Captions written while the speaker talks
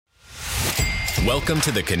Welcome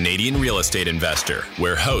to the Canadian Real Estate Investor,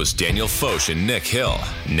 where hosts Daniel Foch and Nick Hill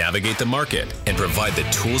navigate the market and provide the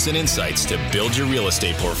tools and insights to build your real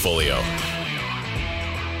estate portfolio.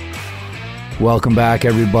 Welcome back,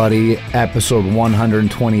 everybody. Episode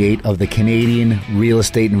 128 of the Canadian Real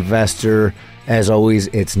Estate Investor. As always,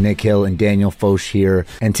 it's Nick Hill and Daniel Foch here.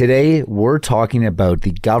 And today we're talking about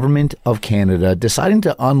the Government of Canada deciding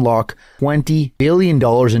to unlock $20 billion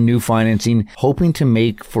in new financing, hoping to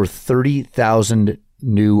make for 30,000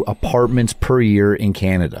 new apartments per year in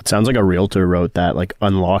Canada. It sounds like a realtor wrote that, like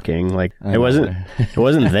unlocking. Like it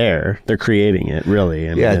wasn't there. They're creating it, really.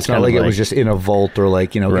 I mean, it's not like it was just in a vault or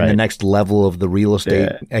like, in the next level of the real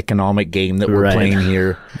estate economic game that we're playing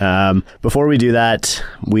here. Before we do that,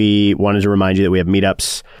 we wanted to remind you that we have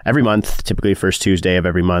meetups every month, typically first Tuesday of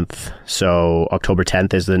every month. So October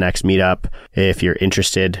 10th is the next meetup. If you're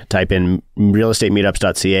interested, type in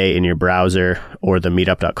realestatemeetups.ca in your browser or the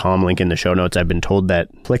meetup.com link in the show notes. I've been told that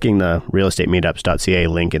clicking the realestatemeetups.ca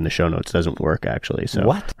link in the show notes doesn't work, actually. So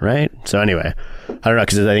what? Right? So anyway, I don't know,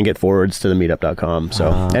 because I think it forwards to the meetup.com.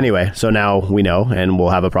 So anyway, so now we know, and we'll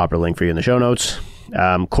have a proper link for you in the show notes.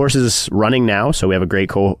 Course is running now, so we have a great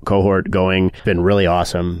cohort going. It's been really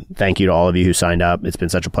awesome. Thank you to all of you who signed up. It's been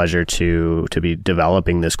such a pleasure to be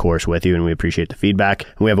developing this course with you, and we appreciate the feedback.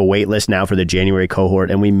 And we have a wait list now for the January cohort,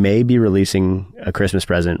 and we may be releasing a Christmas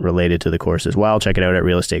present related to the course as well. Check it out at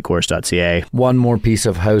realestatecourse.ca. One more piece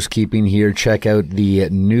of housekeeping here. Check out the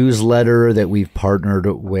newsletter that we've partnered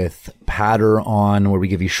with Patter on, where we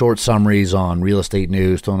give you short summaries on real estate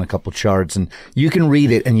news, throw in a couple charts, and you can read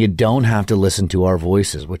it and you don't have to listen to our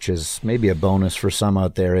voices, which is maybe a bonus for some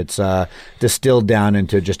out there. It's distilled down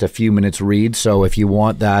into just a few minutes read. So if you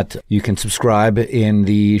want that, you can subscribe in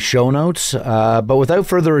the show notes. But without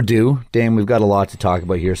further ado, Dan, we've got a lot to talk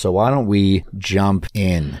about here. So why don't we jump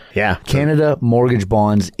in? Yeah. Canada mortgage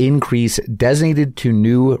bonds increase designated to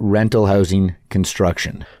new rental housing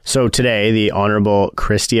construction. So today, the Honorable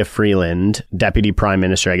Chrystia Freeland, Deputy Prime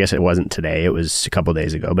Minister, I guess it wasn't today, it was a couple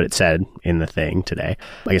days ago, but it said in the thing today,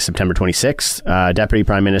 I guess September 26th, Deputy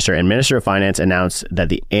Prime Minister and Minister of Finance announced that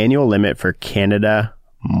the annual limit for Canada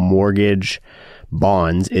mortgage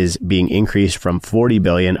bonds is being increased from 40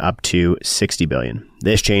 billion up to 60 billion.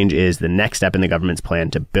 This change is the next step in the government's plan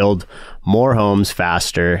to build more homes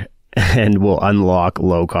faster and will unlock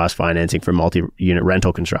low-cost financing for multi-unit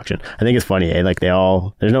rental construction. I think it's funny, like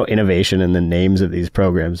there's no innovation in the names of these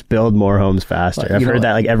programs. Build more homes faster. I've heard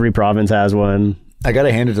that like every province has one. I got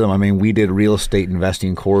to hand it to them. I mean, we did real estate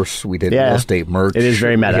investing course. We did real estate merch. It is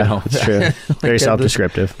very meta. It's true. Very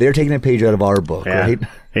self-descriptive. They're taking a page out of our book, right?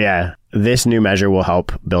 Yeah. This new measure will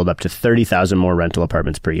help build up to 30,000 more rental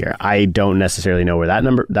apartments per year. I don't necessarily know where that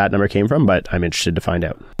number came from, but I'm interested to find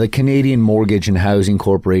out. The Canadian Mortgage and Housing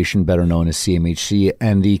Corporation, better known as CMHC,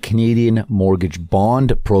 and the Canadian Mortgage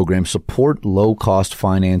Bond Program support low-cost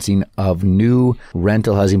financing of new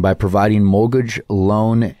rental housing by providing mortgage,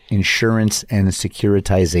 loan, insurance, and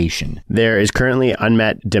securitization. There is currently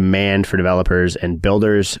unmet demand for developers and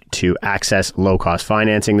builders to access low-cost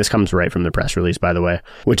financing. This comes right from the press release, by the way,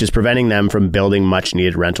 which is preventing them from building much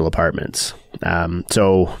needed rental apartments.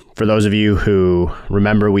 So for those of you who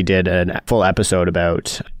remember, we did a full episode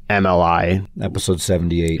about MLI. Episode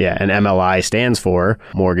 78. Yeah, and MLI stands for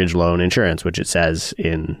Mortgage Loan Insurance, which it says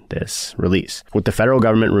in this release. With the federal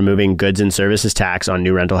government removing goods and services tax on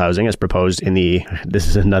new rental housing as proposed in this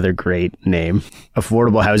is another great name,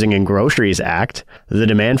 Affordable Housing and Groceries Act, the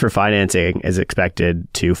demand for financing is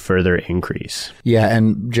expected to further increase. Yeah,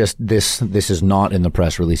 and just this is not in the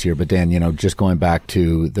press release here, but Dan, just going back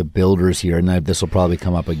to the builders here, and this will probably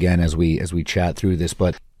come up again as we chat through this,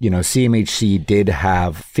 but CMHC did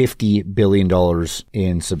have $50 billion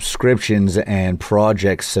in subscriptions and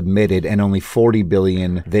projects submitted and only $40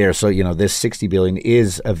 billion there. So, this $60 billion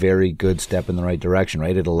is a very good step in the right direction,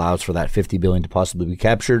 right? It allows for that $50 billion to possibly be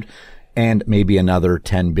captured and maybe another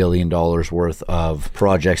 $10 billion worth of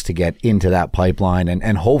projects to get into that pipeline.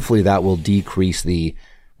 And hopefully that will decrease the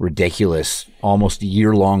ridiculous, almost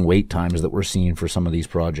year-long wait times that we're seeing for some of these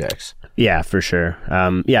projects. Yeah, for sure.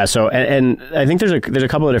 So, and I think there's a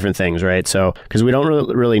couple of different things, right? So, because we don't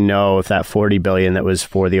really know if that $40 billion that was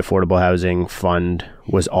for the Affordable Housing Fund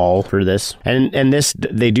was all for this. And this,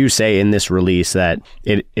 they do say in this release that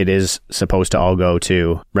it is supposed to all go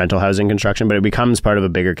to rental housing construction, but it becomes part of a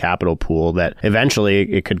bigger capital pool that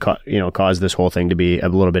eventually it could cause this whole thing to be a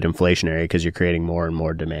little bit inflationary because you're creating more and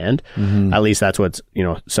more demand. Mm-hmm. At least that's what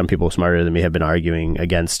some people smarter than me have been arguing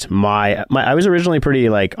against. I was originally pretty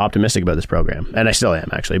optimistic about this program, and I still am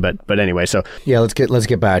actually, but anyway, so yeah, let's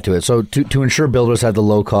get back to it. So to ensure builders have the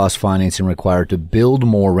low cost financing required to build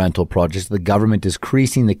more rental projects, the government is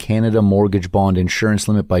increasing the Canada mortgage bond insurance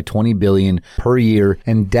limit by $20 billion per year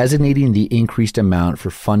and designating the increased amount for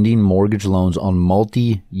funding mortgage loans on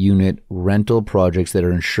multi-unit rental projects that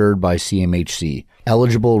are insured by CMHC.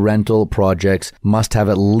 Eligible rental projects must have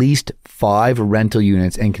at least 5 rental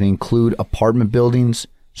units and can include apartment buildings,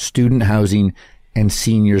 student housing, and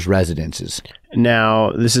seniors' residences.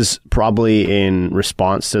 Now, this is probably in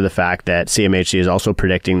response to the fact that CMHC is also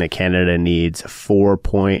predicting that Canada needs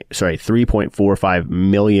 3.45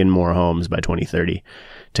 million more homes by 2030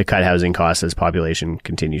 to cut housing costs as population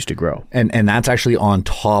continues to grow. And that's actually on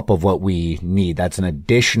top of what we need. That's an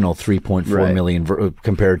additional 3.4 million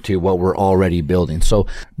compared to what we're already building. So,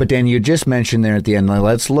 but Dan, you just mentioned there at the end,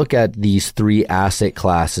 let's look at these 3 asset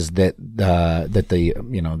classes that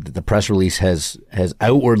the press release has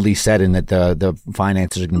outwardly said and that the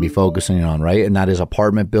finances are going to be focusing on, right? And that is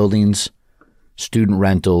apartment buildings, student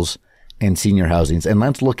rentals, and senior housings. And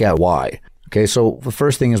let's look at why. Okay, so the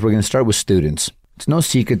first thing is we're going to start with students. It's no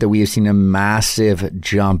secret that we have seen a massive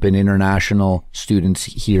jump in international students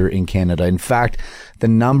here in Canada. In fact, the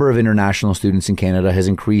number of international students in Canada has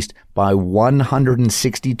increased by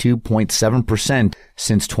 162.7%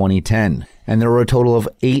 since 2010. And there were a total of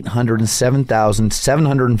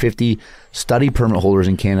 807,750 study permit holders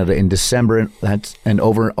in Canada in December, and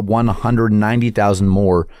over 190,000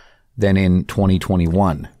 more than in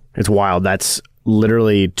 2021. It's wild. That's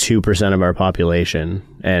literally 2% of our population.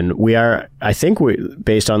 And we are, I think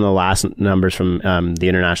based on the last numbers from the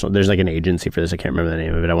international, there's like an agency for this. I can't remember the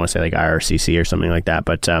name of it. I want to say like IRCC or something like that.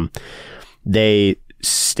 But they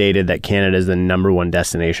stated that Canada is the number 1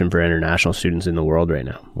 destination for international students in the world right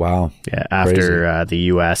now. Wow. Yeah. After the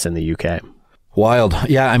US and the UK. Wild.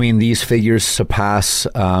 Yeah, I mean, these figures surpass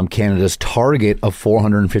Canada's target of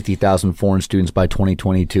 450,000 foreign students by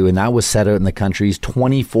 2022, and that was set out in the country's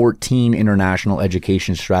 2014 International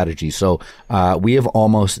Education Strategy. So we have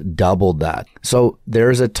almost doubled that. So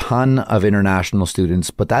there's a ton of international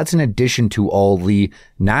students, but that's in addition to all the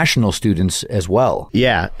national students as well.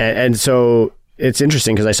 Yeah, and so it's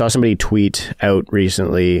interesting because I saw somebody tweet out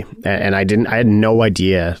recently, and I had no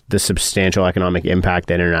idea the substantial economic impact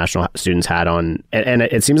that international students had on, and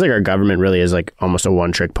it seems like our government really is like almost a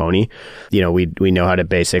one-trick pony. You know, we know how to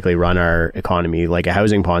basically run our economy like a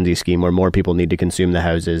housing Ponzi scheme where more people need to consume the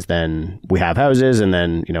houses than we have houses, and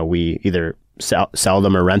then, you know, we either sell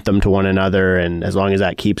them or rent them to one another, and as long as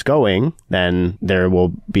that keeps going, then there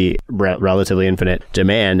will be relatively infinite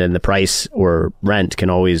demand, and the price or rent can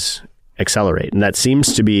always accelerate, and that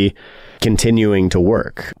seems to be continuing to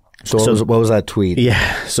work. So what was that tweet?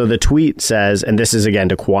 Yeah, so the tweet says, and this is again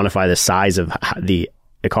to quantify the size of the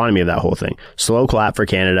economy of that whole thing. Slow clap for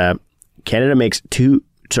Canada. Canada makes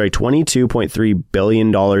 $22.3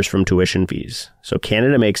 billion from tuition fees. So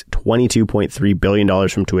Canada makes $22.3 billion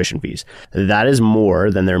from tuition fees. That is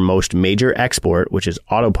more than their most major export, which is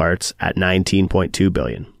auto parts, at $19.2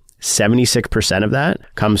 billion. 76% of that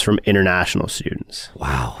comes from international students.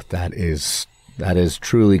 Wow, that is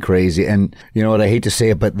truly crazy. And you know what, I hate to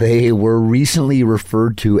say it, but they were recently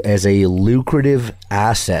referred to as a lucrative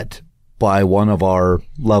asset by one of our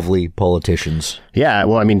lovely politicians. Yeah,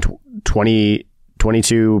 well, I mean,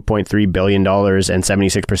 $22.3 billion, and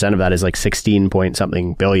 76% of that is like 16 point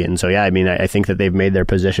something billion. So yeah, I mean, I think that they've made their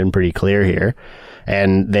position pretty clear here,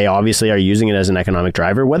 and they obviously are using it as an economic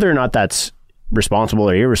driver, whether or not that's responsible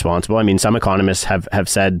or irresponsible. I mean, some economists have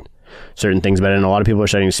said certain things about it, and a lot of people are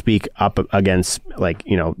starting to speak up against, like,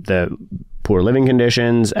 you know, the poor living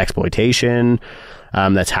conditions, exploitation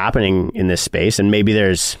that's happening in this space. And maybe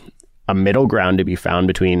there's a middle ground to be found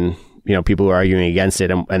between, you know, people who are arguing against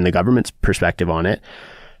it and the government's perspective on it.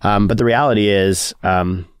 But the reality is,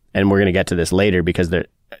 and we're going to get to this later because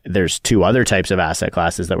there's 2 other types of asset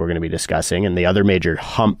classes that we're going to be discussing. And the other major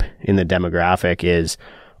hump in the demographic is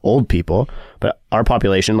old people, but our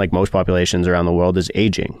population, like most populations around the world, is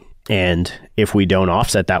aging. And if we don't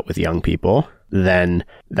offset that with young people, then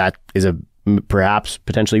that is a perhaps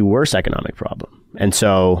potentially worse economic problem. And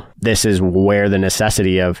so this is where the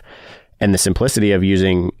necessity of and the simplicity of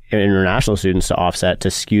using international students to offset,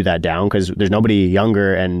 to skew that down, because there's nobody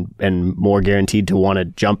younger and more guaranteed to want to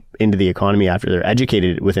jump into the economy after they're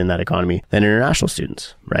educated within that economy than international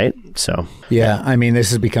students, right? So yeah, I mean,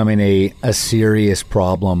 this is becoming a serious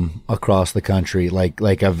problem across the country,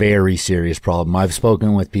 like a very serious problem. I've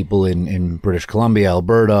spoken with people in British Columbia,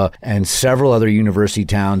 Alberta, and several other university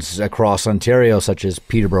towns across Ontario, such as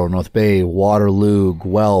Peterborough, North Bay, Waterloo,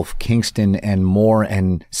 Guelph, Kingston, and more.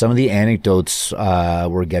 And some of the anecdotes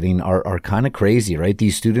we're getting are kind of crazy, right?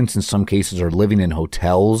 These students in some cases are living in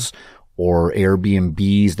hotels or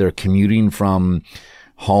Airbnbs. They're commuting from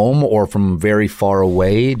home or from very far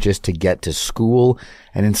away just to get to school.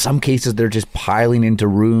 And in some cases, they're just piling into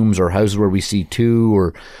rooms or houses where we see 2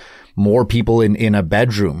 or more people in a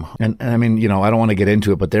bedroom. And I mean, you know, I don't want to get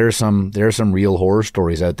into it, but there are some real horror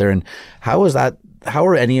stories out there. And how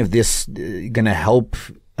are any of this going to help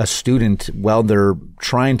a student while they're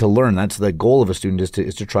trying to learn? That's the goal of a student,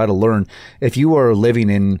 is to try to learn. If you are living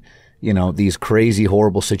in, you know, these crazy,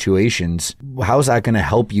 horrible situations, how is that going to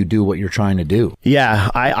help you do what you're trying to do? Yeah,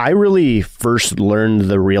 I really first learned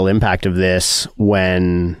the real impact of this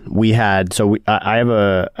when we had, I have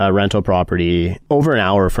a rental property over an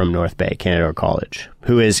hour from North Bay, Canadore College,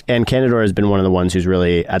 and Canadore has been one of the ones who's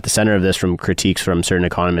really at the center of this, from critiques from certain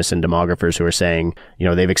economists and demographers who are saying, you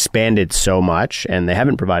know, they've expanded so much and they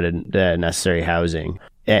haven't provided the necessary housing.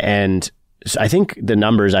 And I think the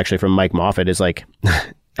numbers actually from Mike Moffat is like,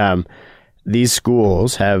 these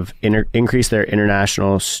schools have increased their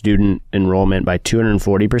international student enrollment by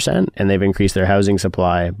 240%, and they've increased their housing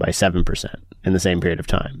supply by 7% in the same period of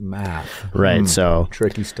time. Math. Right. So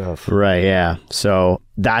tricky stuff. Right. Yeah. So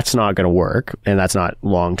that's not going to work, and that's not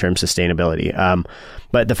long-term sustainability.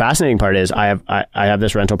 But the fascinating part is I have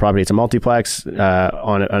this rental property. It's a multiplex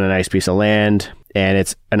on a nice piece of land, and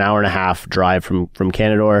it's an hour and a half drive from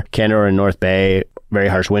Canadore and North Bay. Very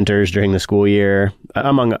harsh winters during the school year,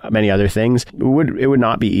 among many other things. It would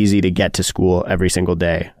not be easy to get to school every single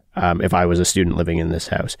day if I was a student living in this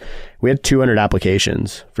house. We had 200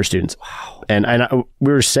 applications for students. Wow. And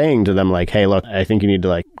we were saying to them, like, hey, look, I think you need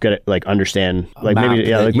to understand,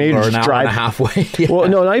 maybe just drive halfway. Yeah. Well,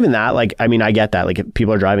 no, not even that. Like, I mean, I get that. Like,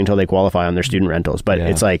 people are driving until they qualify on their student rentals, but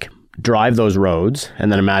it's like, drive those roads and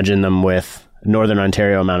then imagine them with Northern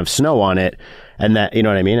Ontario amount of snow on it. And that, you know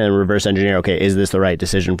what I mean? And reverse engineer, okay, is this the right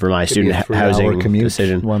decision for my student housing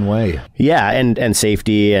decision? One way. Yeah, and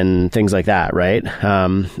safety and things like that, right?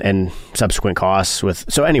 And subsequent costs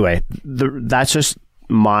so anyway, that's just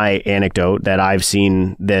my anecdote that I've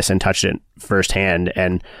seen this and touched it firsthand.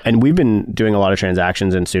 And we've been doing a lot of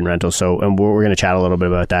transactions in student rentals. And we're going to chat a little bit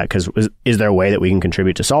about that, because is there a way that we can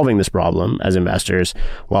contribute to solving this problem as investors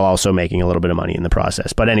while also making a little bit of money in the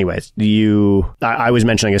process? But anyways, I was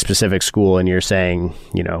mentioning a specific school, and you're saying,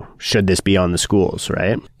 you know, should this be on the schools,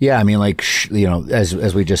 right? Yeah. I mean, like, you know,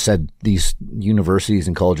 as we just said, these universities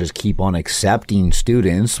and colleges keep on accepting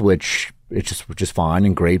students, which is fine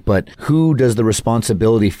and great, but who does the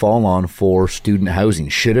responsibility fall on for student housing?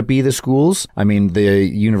 Should it be the schools? I mean, the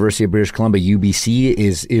University of British Columbia, UBC,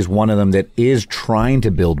 is one of them that is trying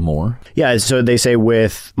to build more. Yeah, so they say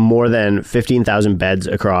with more than 15,000 beds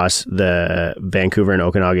across the Vancouver and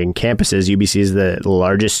Okanagan campuses, UBC is the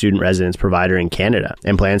largest student residence provider in Canada,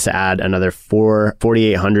 and plans to add another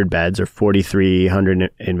 4,800 beds, or 4,300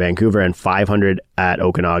 in Vancouver and 500 at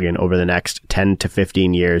Okanagan over the next 10 to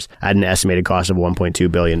 15 years at an estimated cost of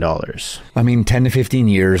 $1.2 billion. I mean, 10 to 15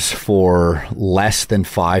 years for less than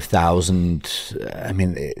 5,000. I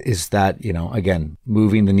mean, is that, you know, again,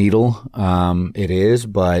 moving the needle? It is,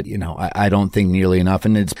 but, you know, I don't think nearly enough.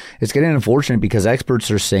 And it's getting unfortunate, because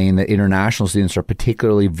experts are saying that international students are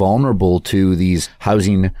particularly vulnerable to these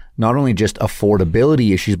housing, not only just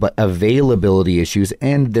affordability issues, but availability issues,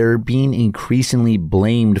 and they're being increasingly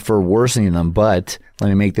blamed for worsening them. But let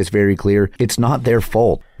me make this very clear. It's not their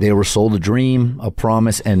fault. They were sold a dream, a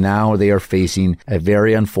promise, and now they are facing a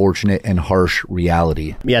very unfortunate and harsh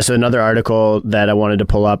reality. Yeah, so another article that I wanted to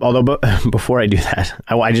pull up, although before I do that,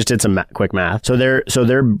 I just did some quick math. So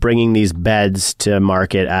they're bringing these beds to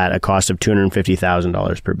market at a cost of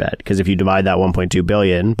 $250,000 per bed, because if you divide that $1.2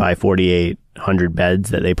 billion by 4,800 beds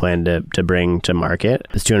that they plan to bring to market,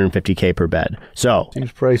 it's $250K per bed. So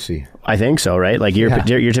seems pricey. I think so, right? Like you're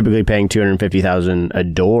typically paying $250,000 a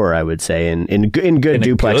door, I would say, in good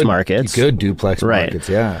duplex markets. Good duplex markets,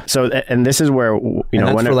 yeah. So, and this is where, you know,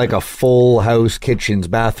 that's for like a full house, kitchens,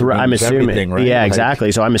 bathrooms, I'm assuming, everything, right? Yeah, like,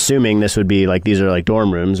 exactly. So I'm assuming this would be like, these are like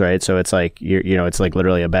dorm rooms, right? So it's like, you know, it's like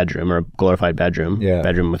literally a bedroom, or a glorified bedroom. Yeah.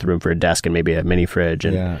 Bedroom with room for a desk and maybe a mini fridge.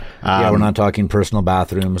 And, we're not talking personal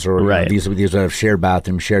bathrooms, or right. You know, these are shared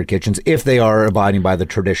bathrooms, shared kitchens, if they are abiding by the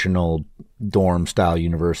traditional dorm style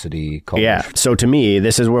university college. Yeah. So to me,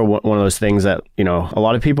 this is where one of those things that, you know, a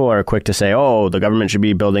lot of people are quick to say, oh, the government should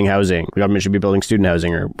be building housing. The government should be building student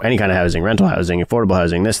housing, or any kind of housing, rental housing, affordable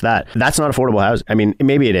housing, this, that. That's not affordable housing. I mean,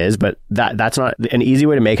 maybe it is, but that's not an easy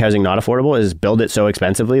way to make housing not affordable, is build it so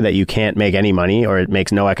expensively that you can't make any money, or it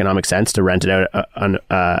makes no economic sense to rent it out at an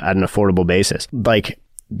affordable basis. Like,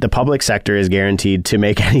 the public sector is guaranteed to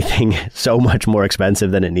make anything so much more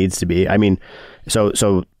expensive than it needs to be. I mean, so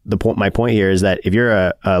my point here is that if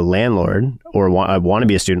you're a landlord or want to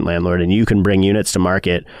be a student landlord and you can bring units to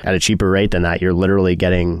market at a cheaper rate than that, you're literally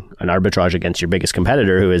getting an arbitrage against your biggest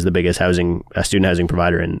competitor, who is the biggest student housing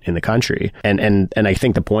provider in the country. And I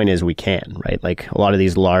think the point is we can, right? Like a lot of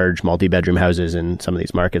these large multi-bedroom houses in some of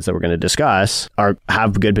these markets that we're going to discuss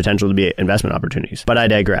have good potential to be investment opportunities. But I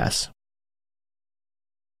digress.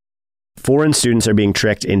 Foreign students are being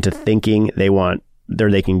tricked into thinking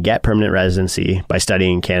they can get permanent residency by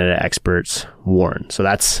studying Canada, experts warn. So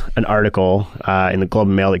that's an article in the Globe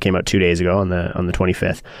and Mail that came out 2 days ago on the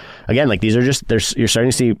 25th. Again, like these are you're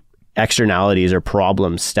starting to see externalities or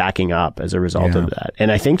problems stacking up as a result of that.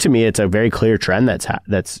 And I think to me, it's a very clear trend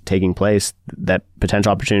that's taking place, that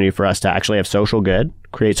potential opportunity for us to actually have social good,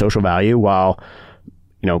 create social value while,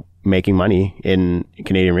 making money in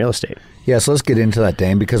Canadian real estate. Yeah, so let's get into that,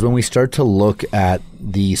 Dan, because when we start to look at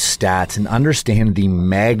the stats and understand the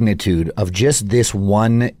magnitude of just this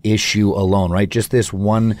one issue alone, right? Just this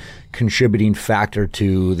one contributing factor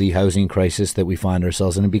to the housing crisis that we find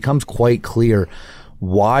ourselves in, it becomes quite clear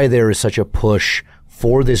why there is such a push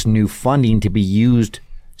for this new funding to be used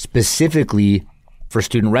specifically for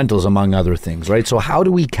student rentals, among other things, right? So how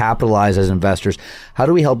do we capitalize as investors? How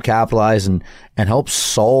do we help capitalize and help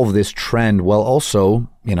solve this trend while also,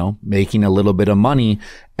 making a little bit of money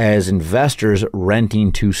as investors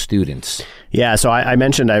renting to students? Yeah, so I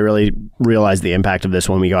mentioned I really realized the impact of this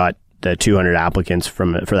when we got the 200 applicants for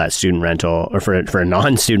that student rental, or for a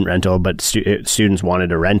non-student rental, but students wanted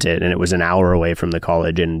to rent it, and it was an hour away from the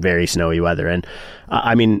college in very snowy weather. And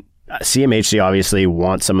CMHC obviously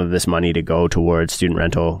wants some of this money to go towards student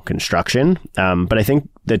rental construction. But I think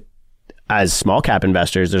that as small cap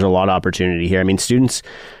investors, there's a lot of opportunity here. I mean, students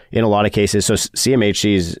in a lot of cases, so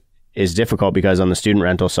CMHC is difficult because on the student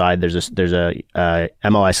rental side, there's a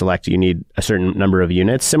MLI Select. You need a certain number of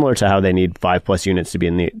units, similar to how they need 5+ units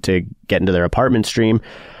to get into their apartment stream.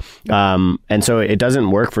 And so it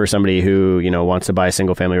doesn't work for somebody who, wants to buy a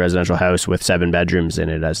single family residential house with 7 bedrooms in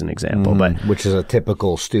it, as an example. But which is a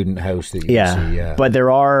typical student house that you see. Yeah. But there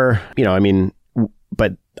are,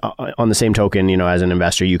 but on the same token, as an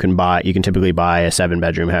investor, you can typically buy a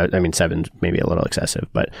 7-bedroom house. I mean, 7's maybe a little excessive,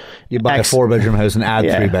 but you buy a 4-bedroom house and add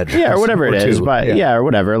 3 bedrooms. Yeah, or whatever it is. But or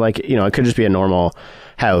whatever. Like, it could just be a normal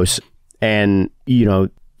house, and,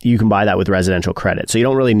 you can buy that with residential credit. So you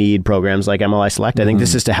don't really need programs like MLI Select. I think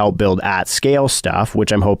this is to help build at scale stuff,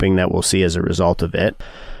 which I'm hoping that we'll see as a result of it.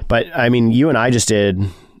 But I mean, you and I just did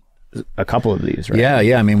a couple of these, right?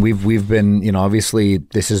 Yeah. I mean, we've been, obviously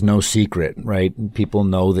this is no secret, right? People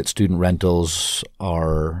know that student rentals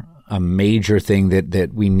are a major thing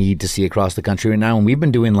that we need to see across the country right now. And we've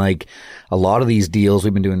been doing like a lot of these deals.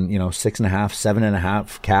 We've been doing, 6.5,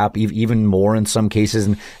 7.5 cap, even more in some cases.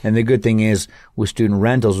 And the good thing is with student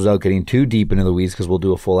rentals, without getting too deep into the weeds, because we'll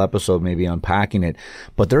do a full episode maybe unpacking it,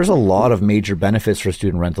 but there's a lot of major benefits for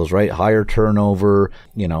student rentals, right? Higher turnover,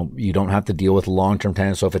 you don't have to deal with long-term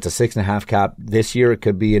tenants. So if it's a 6.5 cap this year, it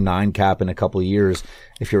could be a 9 cap in a couple of years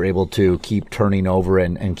if you're able to keep turning over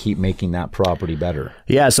and keep making that property better.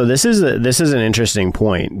 Yeah, so this is an interesting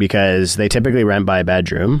point, because they typically rent by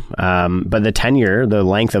bedroom, but the tenure, the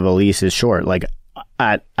length of a lease is short. Like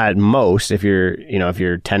at most, if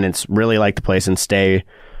your tenants really like the place and stay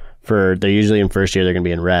they're usually in first year, they're going to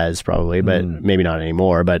be in res probably, but maybe not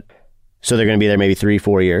anymore. But so they're going to be there maybe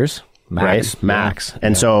 3-4 years. Max. Right? Max.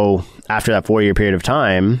 And so after that 4-year period of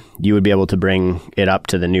time, you would be able to bring it up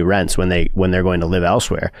to the new rents when they're going to live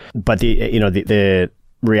elsewhere. But the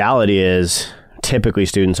reality is typically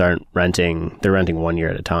students aren't renting, they're renting 1 year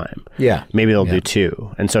at a time. Yeah. Maybe they'll do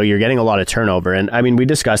 2. And so you're getting a lot of turnover. And I mean, we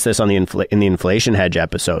discussed this on in the inflation hedge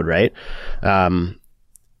episode, right?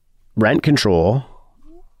 Rent control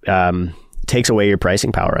takes away your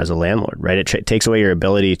pricing power as a landlord, right? It takes away your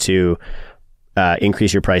ability to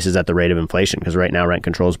increase your prices at the rate of inflation, because right now rent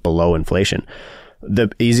control is below inflation.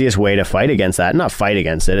 The easiest way to fight against that, not fight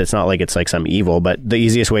against it, it's not like it's like some evil, but the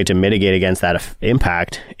easiest way to mitigate against that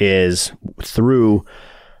impact is through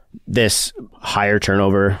this higher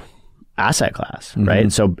turnover asset class,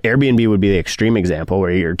 right? So Airbnb would be the extreme example,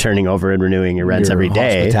 where you're turning over and renewing your rents every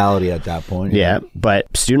day. Hospitality at that point. Yeah, but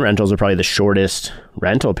student rentals are probably the shortest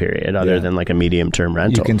rental period other than like a medium-term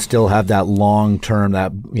rental. You can still have that long-term,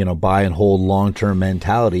 that, buy and hold long-term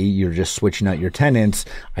mentality. You're just switching out your tenants.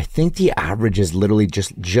 I think the average is literally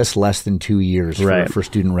just less than 2 years for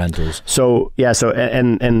student rentals. So,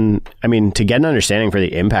 and I mean, to get an understanding for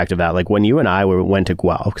the impact of that, like when you and I went to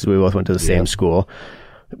Guelph, because we both went to the same school,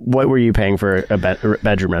 What were you paying for a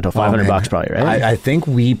bedroom rental? $500 probably, right? I think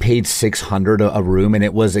we paid $600 a room, and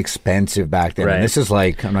it was expensive back then. Right. And this is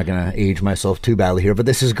like, I'm not going to age myself too badly here, but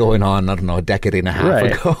this is going on, I don't know, a decade and a half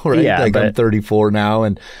ago, right? Yeah, like I'm 34 now,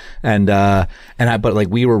 but like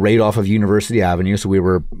we were right off of University Avenue, so we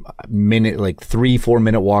were 3-4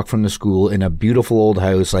 minute walk from the school in a beautiful old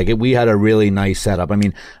house. Like we had a really nice setup. I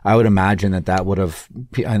mean, I would imagine that would have,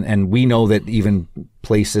 and we know that even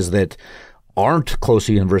places that aren't close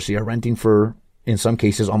to university are renting for, in some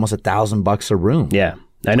cases, almost $1,000 a room. Yeah.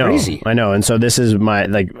 I know. Crazy. I know. And so this is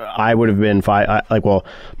I would have been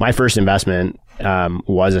my first investment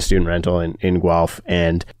was a student rental in Guelph,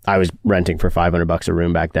 and I was renting for $500 a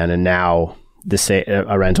room back then. And now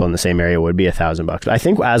a rental in the same area would be $1,000. I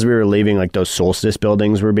think as we were leaving, like those Solstice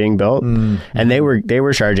buildings were being built, and they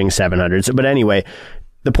were charging $700. So, but anyway,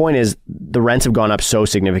 the point is the rents have gone up so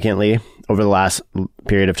significantly over the last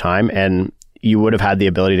period of time, and you would have had the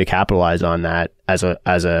ability to capitalize on that as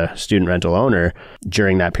a student rental owner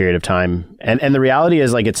during that period of time. And the reality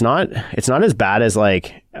is, like, it's not as bad as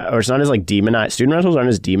it's not as demonized. Student rentals aren't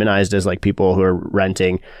as demonized as like people who are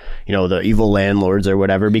renting, the evil landlords or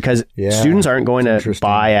whatever, because students aren't going to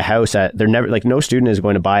buy a house no student is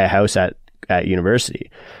going to buy a house at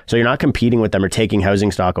university. So you're not competing with them or taking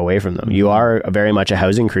housing stock away from them. You are very much a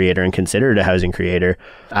housing creator and considered a housing creator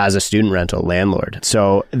as a student rental landlord.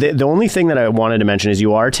 So the only thing that I wanted to mention is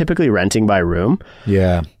you are typically renting by room.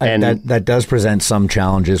 Yeah. And that does present some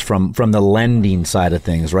challenges from the lending side of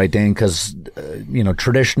things, right, Dan? Because,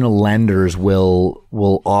 traditional lenders will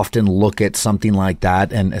often look at something like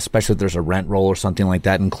that, and especially if there's a rent roll or something like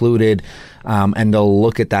that included, and they'll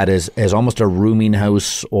look at that as almost a rooming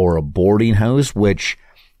house or a boarding house, which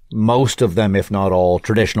most of them, if not all,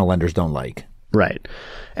 traditional lenders don't like. Right.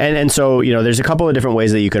 And so, there's a couple of different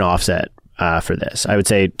ways that you can offset for this. I would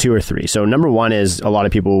say 2 or 3. So number one is a lot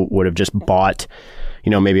of people would have just bought,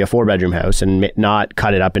 maybe a 4-bedroom house and not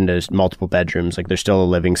cut it up into multiple bedrooms. Like there's still a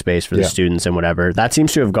living space for the students and whatever. That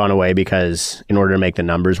seems to have gone away because in order to make the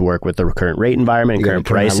numbers work with the current rate environment and current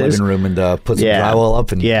prices. Living room and put some drywall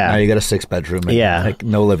up, and now you got a 6-bedroom and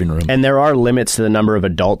no living room. And there are limits to the number of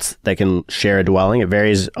adults that can share a dwelling. It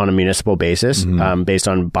varies on a municipal basis based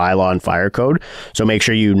on bylaw and fire code. So make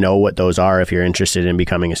sure you know what those are if you're interested in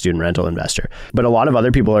becoming a student rental investor. But a lot of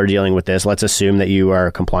other people are dealing with this. Let's assume that you are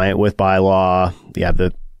compliant with bylaw. You have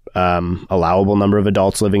the allowable number of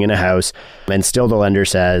adults living in a house, and still the lender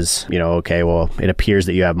says, okay, well, it appears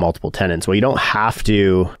that you have multiple tenants. Well, you don't have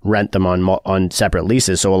to rent them on separate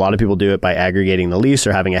leases. So a lot of people do it by aggregating the lease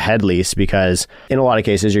or having a head lease, because in a lot of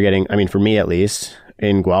cases you're getting, for me at least,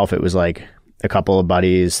 in Guelph, it was like a couple of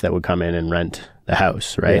buddies that would come in and rent the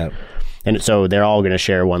house, right? Yeah. And so they're all going to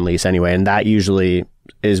share one lease anyway, and that usually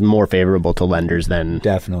is more favorable to lenders than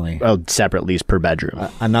definitely a separate lease per bedroom.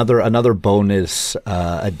 Another bonus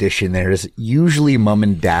addition there is usually mom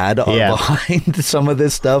and dad are behind some of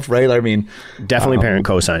this stuff, right? Definitely parent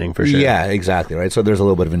co-signing for sure. Yeah, exactly, right? So there's a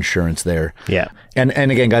little bit of insurance there. Yeah. And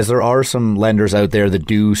again, guys, there are some lenders out there that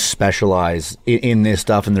do specialize in this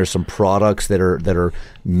stuff, and there's some products that are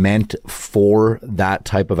meant for that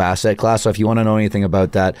type of asset class. So if you want to know anything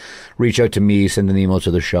about that, reach out to me, send an email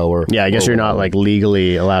to the show. I guess you're not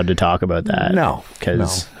legally allowed to talk about that. No,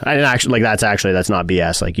 because that's not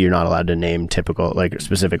BS. Like, you're not allowed to name typical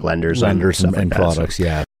specific lenders and products. So.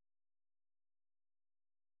 Yeah.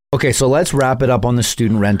 Okay, so let's wrap it up on the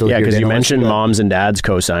student rental. Yeah, because you mentioned moms and dads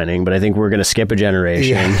co-signing, but I think we're going to skip a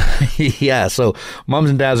generation. Yeah, so moms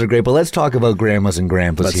and dads are great, but let's talk about grandmas and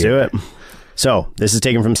grandpas. Let's do it. So this is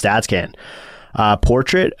taken from StatsCan.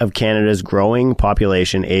 Portrait of Canada's growing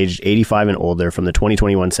population aged 85 and older from the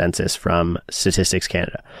 2021 census from Statistics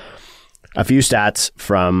Canada. A few stats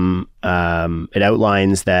from it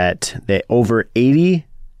outlines that over 80.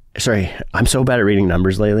 Sorry, I'm so bad at reading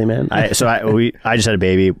numbers lately, man. I just had a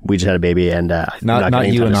baby. We just had a baby, and not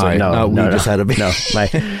you and I. No, we just had a baby. No,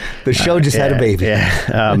 the show just had a baby.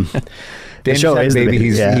 Yeah. The show is baby.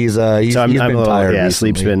 He's been tired. Yeah,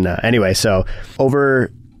 sleep's been anyway. So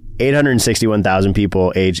over 861,000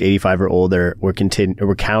 people aged 85 or older were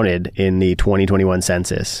counted in the 2021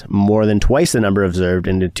 census, more than twice the number observed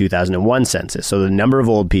in the 2001 census. So the number of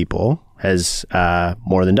old people has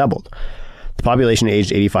more than doubled. The population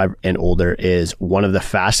aged 85 and older is one of the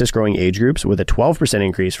fastest growing age groups, with a 12%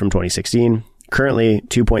 increase from 2016. Currently,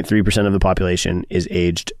 2.3% of the population is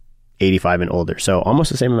aged 85 and older. So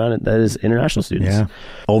almost the same amount that is international students. Yeah.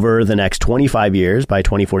 Over the next 25 years, by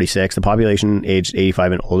 2046, the population aged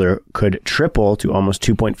 85 and older could triple to almost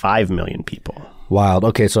 2.5 million people. Wild.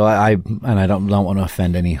 Okay, so I don't want to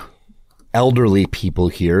offend any elderly people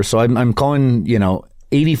here. So I'm calling,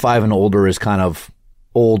 85 and older is kind of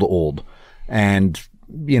old. And,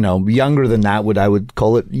 younger than that I would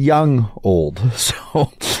call it young old.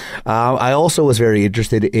 So I also was very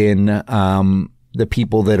interested in the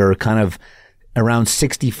people that are kind of around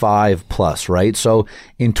 65 plus, right? So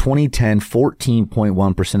in 2010,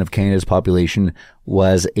 14.1% of Canada's population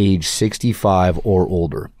was age 65 or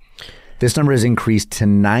older. This number has increased to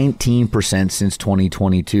 19% since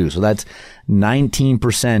 2022. So that's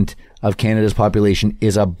 19% of Canada's population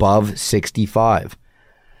is above 65.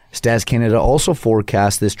 Stats Canada also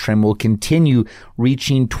forecasts this trend will continue,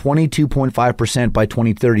 reaching 22.5% by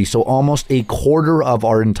 2030. So almost a quarter of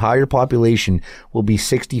our entire population will be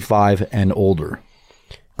 65 and older.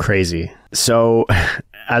 Crazy. So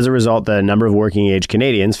as a result, the number of working age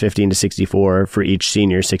Canadians, 15 to 64 for each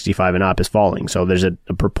senior, 65 and up, is falling. So there's a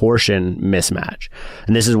proportion mismatch.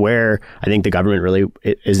 And this is where I think the government really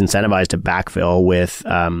is incentivized to backfill with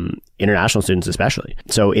international students especially.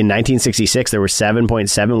 So in 1966, there were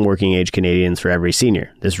 7.7 working age Canadians for every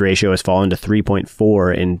senior. This ratio has fallen to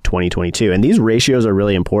 3.4 in 2022. And these ratios are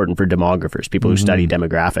really important for demographers, people who study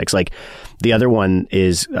demographics. Like the other one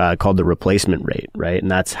is called the replacement rate, right? And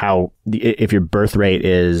that's how, if your birth rate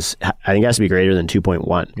is, I think it has to be greater than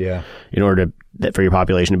 2.1. Yeah. In order for your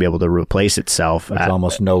population to be able to replace itself. Which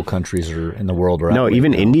almost no countries are in the world are at. No,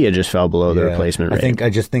 even India just fell below the replacement rate. I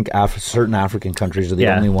just think certain African countries are the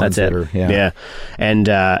only ones that are. Yeah.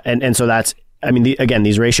 And so that's, I mean, again,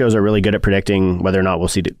 these ratios are really good at predicting whether or not we'll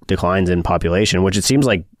see declines in population, which it seems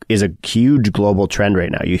like is a huge global trend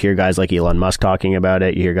right now. You hear guys like Elon Musk talking about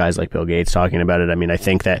it. You hear guys like Bill Gates talking about it. I mean, I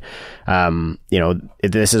think that,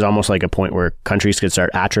 this is almost like a point where countries could start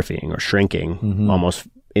atrophying or shrinking almost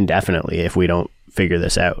indefinitely if we don't figure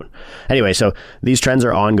this out. Anyway, so these trends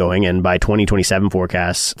are ongoing, and by 2027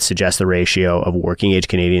 forecasts suggest the ratio of working age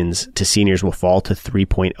Canadians to seniors will fall to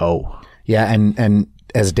 3.0. Yeah, and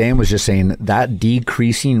as Dan was just saying, that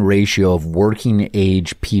decreasing ratio of working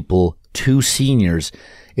age people to seniors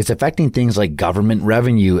is affecting things like government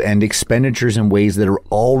revenue and expenditures in ways that are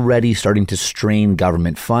already starting to strain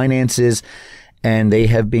government finances. And they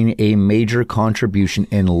have been a major contribution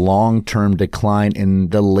in long-term decline in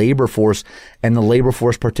the labor force and the labor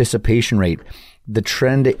force participation rate. The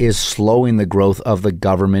trend is slowing the growth of the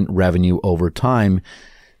government revenue over time.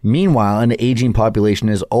 Meanwhile, an aging population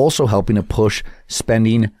is also helping to push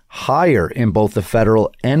spending higher in both the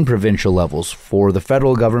federal and provincial levels. For the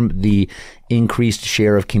federal government, the increased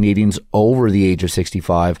share of Canadians over the age of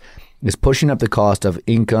 65 is pushing up the cost of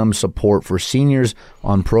income support for seniors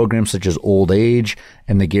on programs such as old age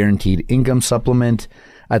and the guaranteed income supplement.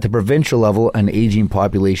 At the provincial level, an aging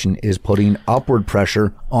population is putting upward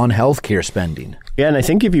pressure on healthcare spending. Yeah, and I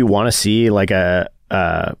think if you want to see like a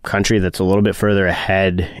country that's a little bit further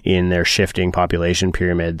ahead in their shifting population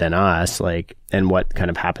pyramid than us, and what kind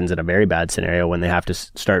of happens in a very bad scenario when they have to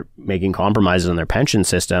start making compromises on their pension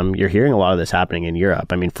system, you're hearing a lot of this happening in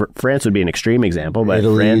Europe. I mean, France would be an extreme example, but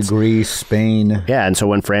Italy, Greece, Spain. Yeah, and so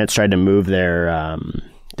when France tried to move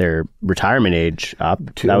their retirement age up,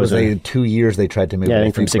 that was 2 years they tried to move. Yeah, I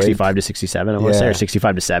think from 65 to 67, I want to say, or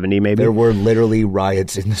 65 to 70 maybe. There were literally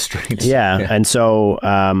riots in the streets. Yeah. And so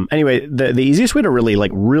anyway, the easiest way to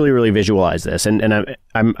really visualize this, and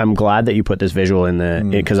I'm glad that you put this visual in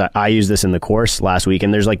because I used this in the course last week,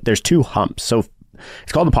 and there's two humps. So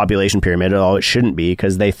it's called the population pyramid, although it shouldn't be,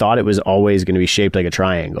 because they thought it was always going to be shaped like a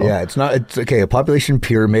triangle. Yeah, it's not. It's okay. A population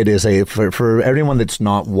pyramid is for everyone that's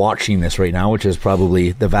not watching this right now, which is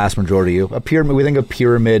probably the vast majority of a pyramid. We think a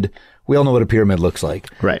pyramid. We all know what a pyramid looks like.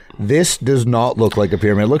 Right. This does not look like a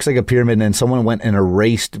pyramid. It looks like a pyramid, and someone went and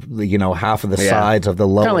erased, half of the sides of the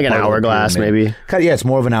lower. Kind of like an hourglass, maybe. Yeah, it's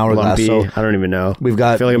more of an hourglass. Lumpy. So I don't even know. We've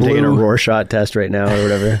got. I feel like I'm taking a Rorschach test right now, or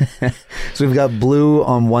whatever. So we've got blue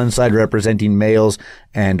on one side representing males,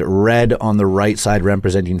 and red on the right side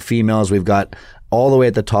representing females. We've got all the way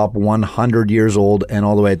at the top 100 years old, and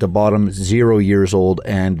all the way at the bottom 0 years old.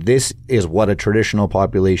 And this is what a traditional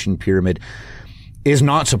population pyramid is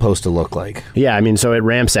not supposed to look like. Yeah, I mean, so it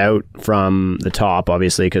ramps out from the top,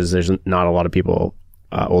 obviously, because there's not a lot of people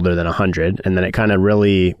older than 100. And then it kind of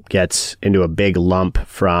really gets into a big lump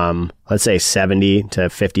from, let's say, 70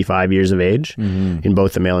 to 55 years of age in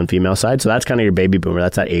both the male and female side. So that's kind of your baby boomer.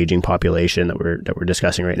 That's that aging population that we're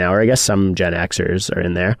discussing right now. Or I guess some Gen Xers are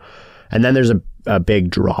in there. And then there's a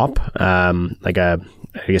big drop, I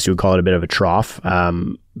guess you would call it a bit of a trough,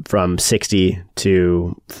 from 60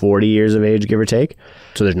 to 40 years of age, give or take.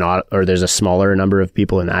 So there's a smaller number of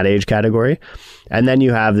people in that age category. And then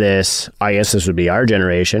you have this, I guess this would be our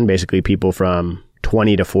generation, basically people from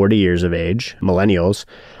 20 to 40 years of age, millennials,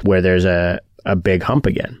 where there's a big hump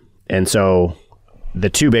again. And so the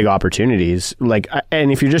two big opportunities,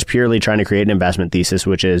 and if you're just purely trying to create an investment thesis,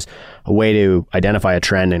 which is a way to identify a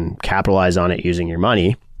trend and capitalize on it using your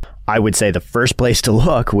money, I would say the first place to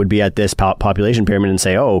look would be at this population pyramid and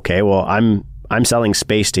say, oh, okay, well, I'm selling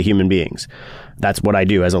space to human beings. That's what I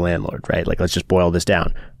do as a landlord, right? Like, let's just boil this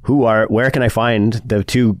down. Where can I find the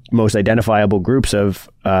two most identifiable groups of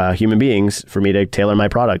human beings for me to tailor my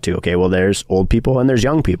product to? Okay, well, there's old people and there's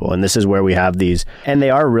young people. And this is where we have these, and they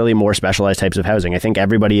are really more specialized types of housing. I think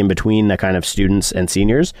everybody in between the kind of students and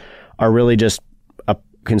seniors are really just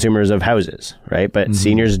consumers of houses, right? But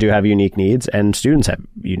seniors do have unique needs and students have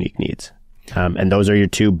unique needs. And those are your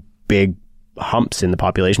two big humps in the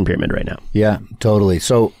population pyramid right now. Yeah, totally.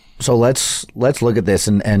 So let's look at this,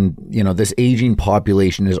 and this aging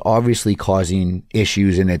population is obviously causing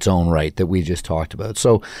issues in its own right that we just talked about.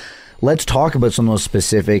 So let's talk about some of those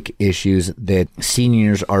specific issues that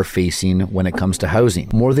seniors are facing when it comes to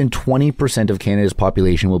housing. More than 20% of Canada's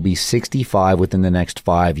population will be 65 within the next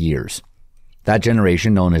 5 years. That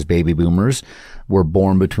generation, known as baby boomers, were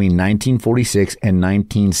born between 1946 and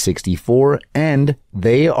 1964, and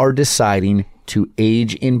they are deciding to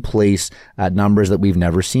age in place at numbers that we've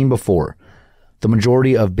never seen before. The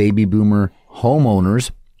majority of baby boomer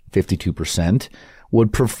homeowners, 52%,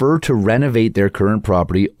 would prefer to renovate their current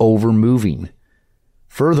property over moving.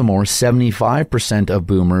 Furthermore, 75% of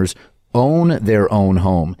boomers own their own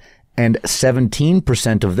home, and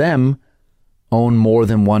 17% of them own more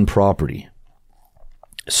than one property.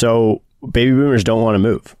 So baby boomers don't want to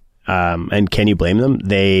move. And can you blame them?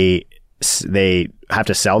 They have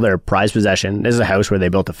to sell their prized possession. This is a house where they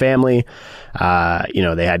built a family.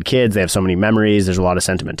 They had kids. They have so many memories. There's a lot of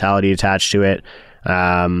sentimentality attached to it.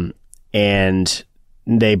 And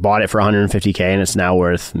they bought it for $150K and it's now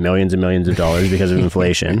worth millions and millions of dollars because of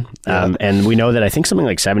inflation. And we know that I think something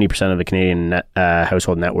like 70% of the Canadian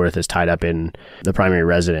household net worth is tied up in the primary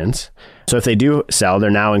residence. So if they do sell, they're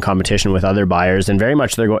now in competition with other buyers, and very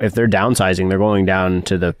much if they're downsizing, they're going down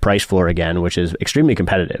to the price floor again, which is extremely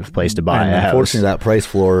competitive place to buy a house. Unfortunately, that price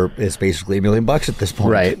floor is basically $1 million at this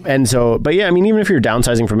point. Right. And so, but yeah, I mean, even if you're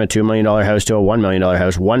downsizing from a $2 million house to a $1 million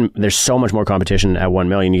house, there's so much more competition at $1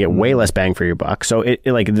 million. You get way less bang for your buck. So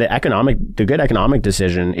the good economic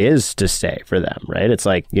decision is to stay for them, right? It's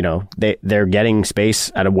like, they're getting space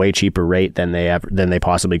at a way cheaper rate than they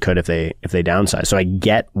possibly could if they downsize. So I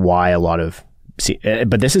get why a lot of,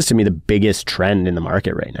 but this is to me the biggest trend in the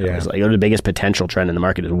market right now. It's like the biggest potential trend in the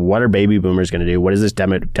market is, what are baby boomers going to do? What is this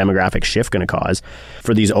demographic shift going to cause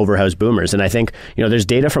for these overhoused boomers? And I think, there's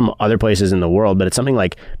data from other places in the world, but it's something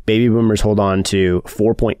like baby boomers hold on to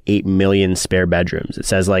 4.8 million spare bedrooms. It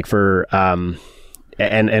says like for,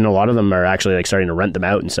 and a lot of them are actually like starting to rent them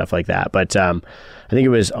out and stuff like that. But I think it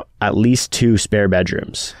was at least 2 spare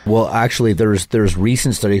bedrooms. Well, actually, there's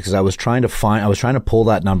recent studies, because I was trying to pull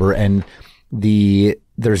that number, and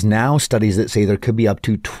there's now studies that say there could be up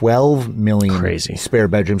to 12 million spare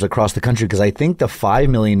bedrooms across the country. Because I think the 5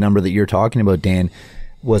 million number that you're talking about, Dan,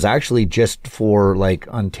 was actually just for like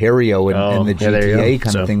Ontario and the GTA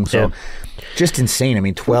kind of thing. So just insane. I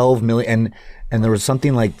mean, 12 million. And there was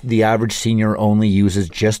something like the average senior only uses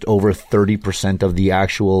just over 30% of the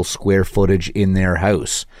actual square footage in their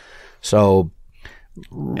house. So,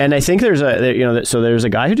 and I think there's a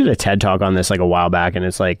guy who did a TED talk on this like a while back, and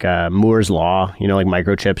it's like Moore's Law, like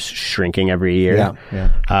microchips shrinking every year.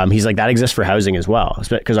 He's like, that exists for housing as well,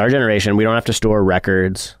 because our generation, we don't have to store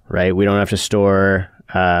records, right? We don't have to store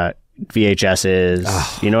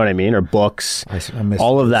VHSs, you know what I mean, or books.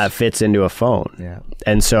 All of that fits into a phone.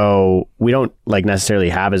 And so we don't like necessarily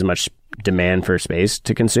have as much demand for space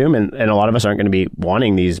to consume, and a lot of us aren't going to be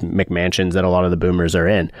wanting these McMansions that a lot of the boomers are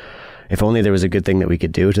in. If only there was a good thing that we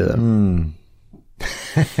could do to them.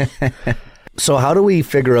 So how do we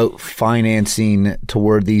figure out financing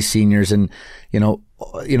toward these seniors? And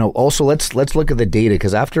also let's look at the data,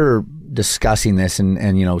 because after discussing this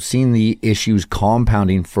and seeing the issues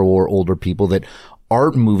compounding for older people that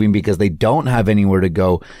aren't moving because they don't have anywhere to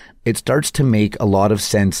go, it starts to make a lot of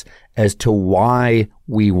sense as to why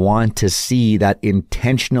we want to see that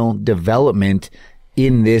intentional development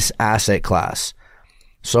in this asset class.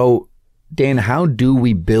 So, Dan, how do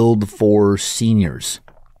we build for seniors?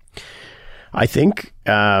 I think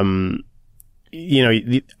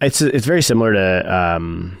it's very similar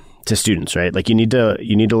to students, right? Like you need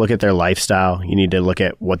to look at their lifestyle. You need to look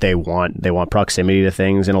at what they want. They want proximity to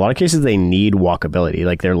things. In a lot of cases, they need walkability.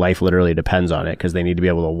 Like their life literally depends on it, because they need to be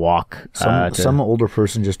able to walk. Some older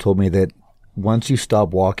person just told me that once you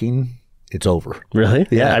stop walking, it's over. Really?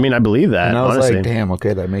 Yeah. I mean, I believe that. And I was honestly. like, damn,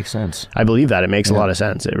 okay, that makes sense. I believe that. It makes a lot of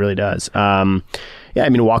sense. It really does. Yeah, I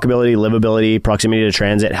mean, walkability, livability, proximity to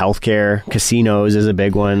transit, healthcare, casinos is a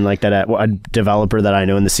big one. Like that, a developer that I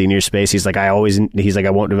know in the senior space, he's like, I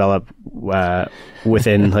won't develop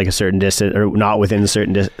within like a certain distance, or not within a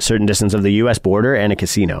certain distance of the U.S. border and a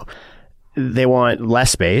casino. They want less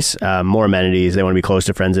space, more amenities. They want to be close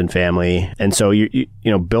to friends and family, and so you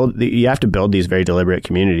have to build these very deliberate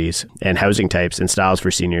communities and housing types and styles for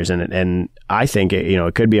seniors. And I think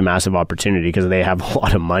it could be a massive opportunity because they have a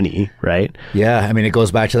lot of money, right? Yeah, I mean, it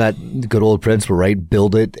goes back to that good old principle, right?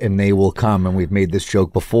 Build it and they will come. And we've made this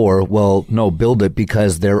joke before. Well, no, build it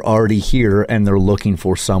because they're already here and they're looking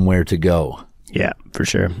for somewhere to go. Yeah, for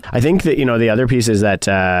sure. I think that, the other piece is that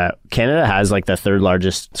Canada has like the third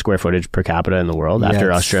largest square footage per capita in the world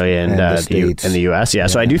after Australia and the US. Yeah.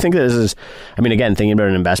 So I do think that this is, I mean, again, thinking about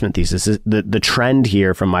an investment thesis, the trend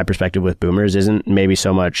here from my perspective with boomers isn't maybe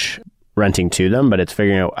so much renting to them, but it's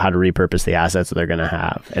figuring out how to repurpose the assets that they're going to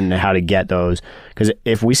have and how to get those. Because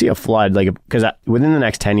if we see a flood, because within the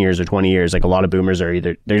next 10 years or 20 years, like a lot of boomers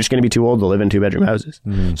they're just going to be too old to live in 2-bedroom houses.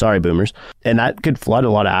 Sorry, boomers. And that could flood a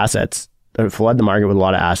lot of assets. Flood the market with a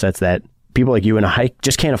lot of assets that people like you and I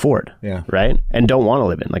just can't afford, right? And don't want to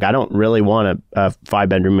live in. Like, I don't really want a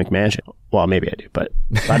 5-bedroom McMansion. Well, maybe I do, but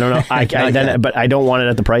I don't know. But I don't want it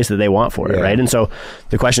at the price that they want for it, right? And so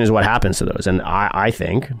the question is, what happens to those? And I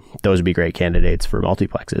think those would be great candidates for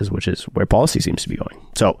multiplexes, which is where policy seems to be going.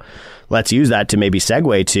 So let's use that to maybe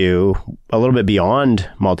segue to a little bit beyond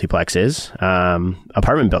multiplexes,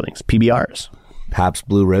 apartment buildings, PBRs. Pabst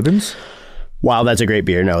Blue Ribbons? Wow, that's a great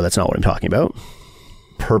beer. No, that's not what I'm talking about.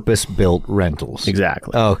 Purpose-built rentals.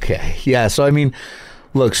 Exactly. Okay. Yeah. So, I mean,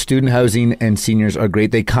 look, student housing and seniors are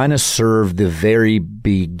great. They kind of serve the very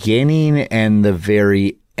beginning and the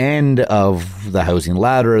very end of the housing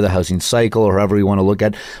ladder, the housing cycle, or however you want to look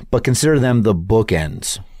at, but consider them the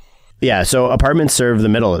bookends. Yeah, so apartments serve the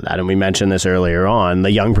middle of that. And we mentioned this earlier on. The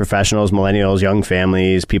young professionals, millennials, young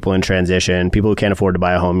families, people in transition, people who can't afford to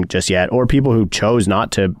buy a home just yet, or people who chose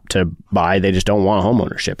not to buy, they just don't want home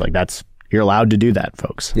ownership. Like you're allowed to do that,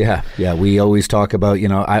 folks. Yeah. Yeah. We always talk about,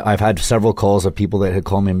 I've had several calls of people that had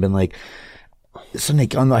called me and been like, so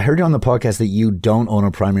Nick, I heard you on the podcast that you don't own a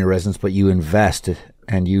primary residence, but you invest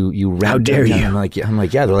and you rent. How dare you? I'm like,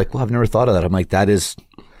 yeah. They're like, well, I've never thought of that. I'm like, that is,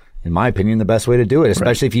 in my opinion, the best way to do it,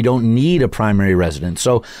 especially if you don't need a primary residence.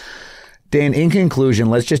 So, Dan, in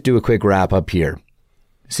conclusion, let's just do a quick wrap up here.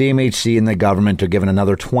 CMHC and the government are given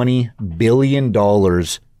another $20 billion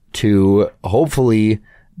to hopefully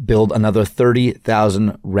build another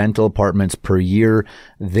 30,000 rental apartments per year.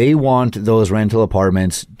 They want those rental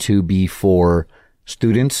apartments to be for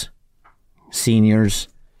students, seniors,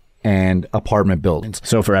 and apartment buildings.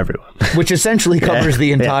 So for everyone. Which essentially covers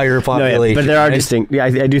the entire population. But there are distinct,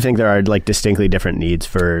 I do think there are like distinctly different needs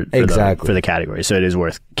for the category. So it is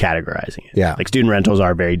worth categorizing it. Yeah. Like student rentals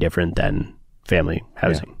are very different than family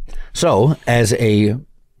housing. Yeah. So as a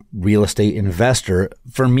real estate investor,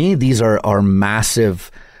 for me, these are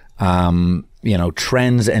massive,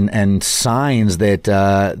 trends and signs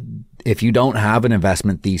that, if you don't have an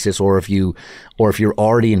investment thesis, or if you're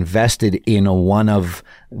already invested in one of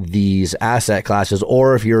these asset classes,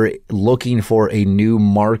 or if you're looking for a new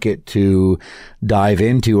market to dive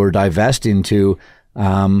into or divest into,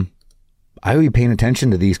 I would be paying attention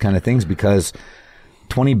to these kind of things, because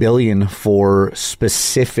 $20 billion for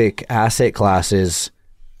specific asset classes,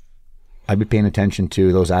 I'd be paying attention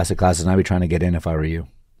to those asset classes, and I'd be trying to get in if I were you.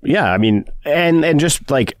 Yeah, I mean, and just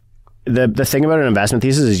like, The thing about an investment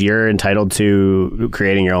thesis is you're entitled to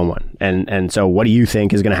creating your own one. And so what do you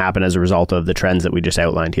think is going to happen as a result of the trends that we just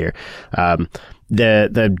outlined here?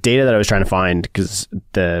 The data that I was trying to find, because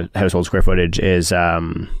the household square footage is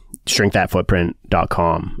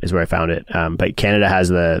shrinkthatfootprint.com is where I found it. But Canada has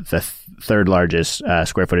the third largest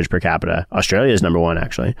square footage per capita. Australia is number one,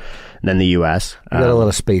 actually. And then the US. You got a lot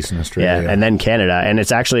of space in Australia. Yeah, and then Canada. And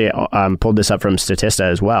it's actually, pulled this up from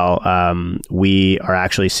Statista as well. We are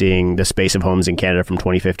actually seeing the space of homes in Canada from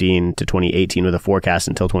 2015 to 2018 with a forecast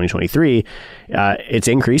until 2023. It's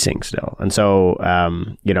increasing still. And so,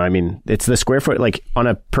 it's the square foot, like on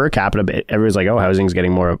a per capita, everyone's like, oh, housing's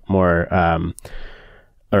getting more or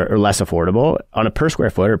less affordable. On a per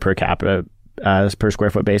square foot or per capita per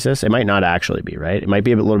square foot basis, it might not actually be, right? It might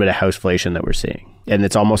be a little bit of houseflation that we're seeing. And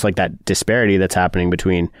it's almost like that disparity that's happening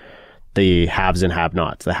between the haves and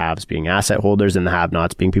have-nots, the haves being asset holders and the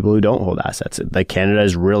have-nots being people who don't hold assets. Like Canada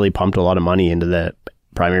has really pumped a lot of money into the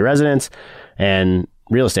primary residence and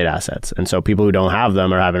real estate assets. And so people who don't have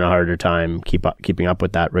them are having a harder time keeping up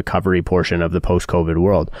with that recovery portion of the post-COVID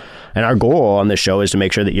world. And our goal on this show is to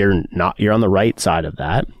make sure that you're on the right side of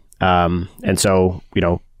that. And so,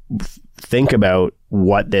 think about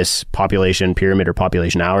what this population pyramid or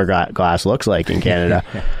population hourglass looks like in Canada.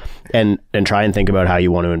 And try and think about how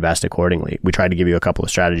you want to invest accordingly. We tried to give you a couple of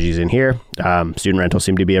strategies in here. Student rentals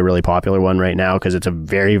seem to be a really popular one right now because it's a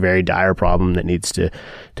very, very dire problem that needs to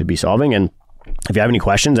be solving. And if you have any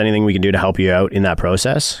questions, anything we can do to help you out in that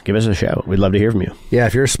process, give us a shout. We'd love to hear from you. Yeah,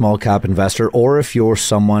 if you're a small cap investor, or if you're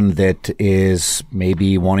someone that is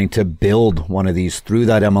maybe wanting to build one of these through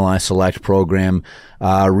that MLI Select program,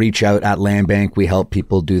 reach out at Land Bank. We help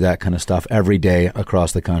people do that kind of stuff every day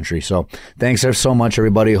across the country. So thanks so much,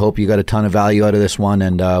 everybody. Hope you got a ton of value out of this one,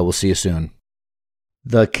 and we'll see you soon.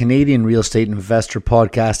 The Canadian Real Estate Investor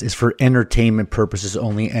Podcast is for entertainment purposes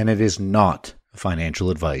only, and it is not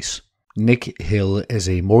financial advice. Nick Hill is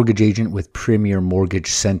a mortgage agent with Premier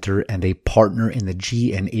Mortgage Center and a partner in the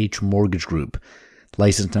G&H Mortgage Group.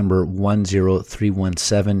 License number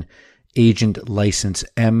 10317, agent license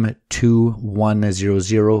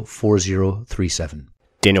M21004037.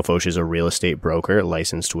 Daniel Foch is a real estate broker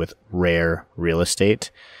licensed with Rare Real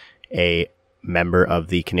Estate, a member of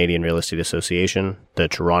the Canadian Real Estate Association, the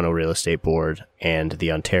Toronto Real Estate Board, and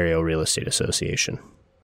the Ontario Real Estate Association.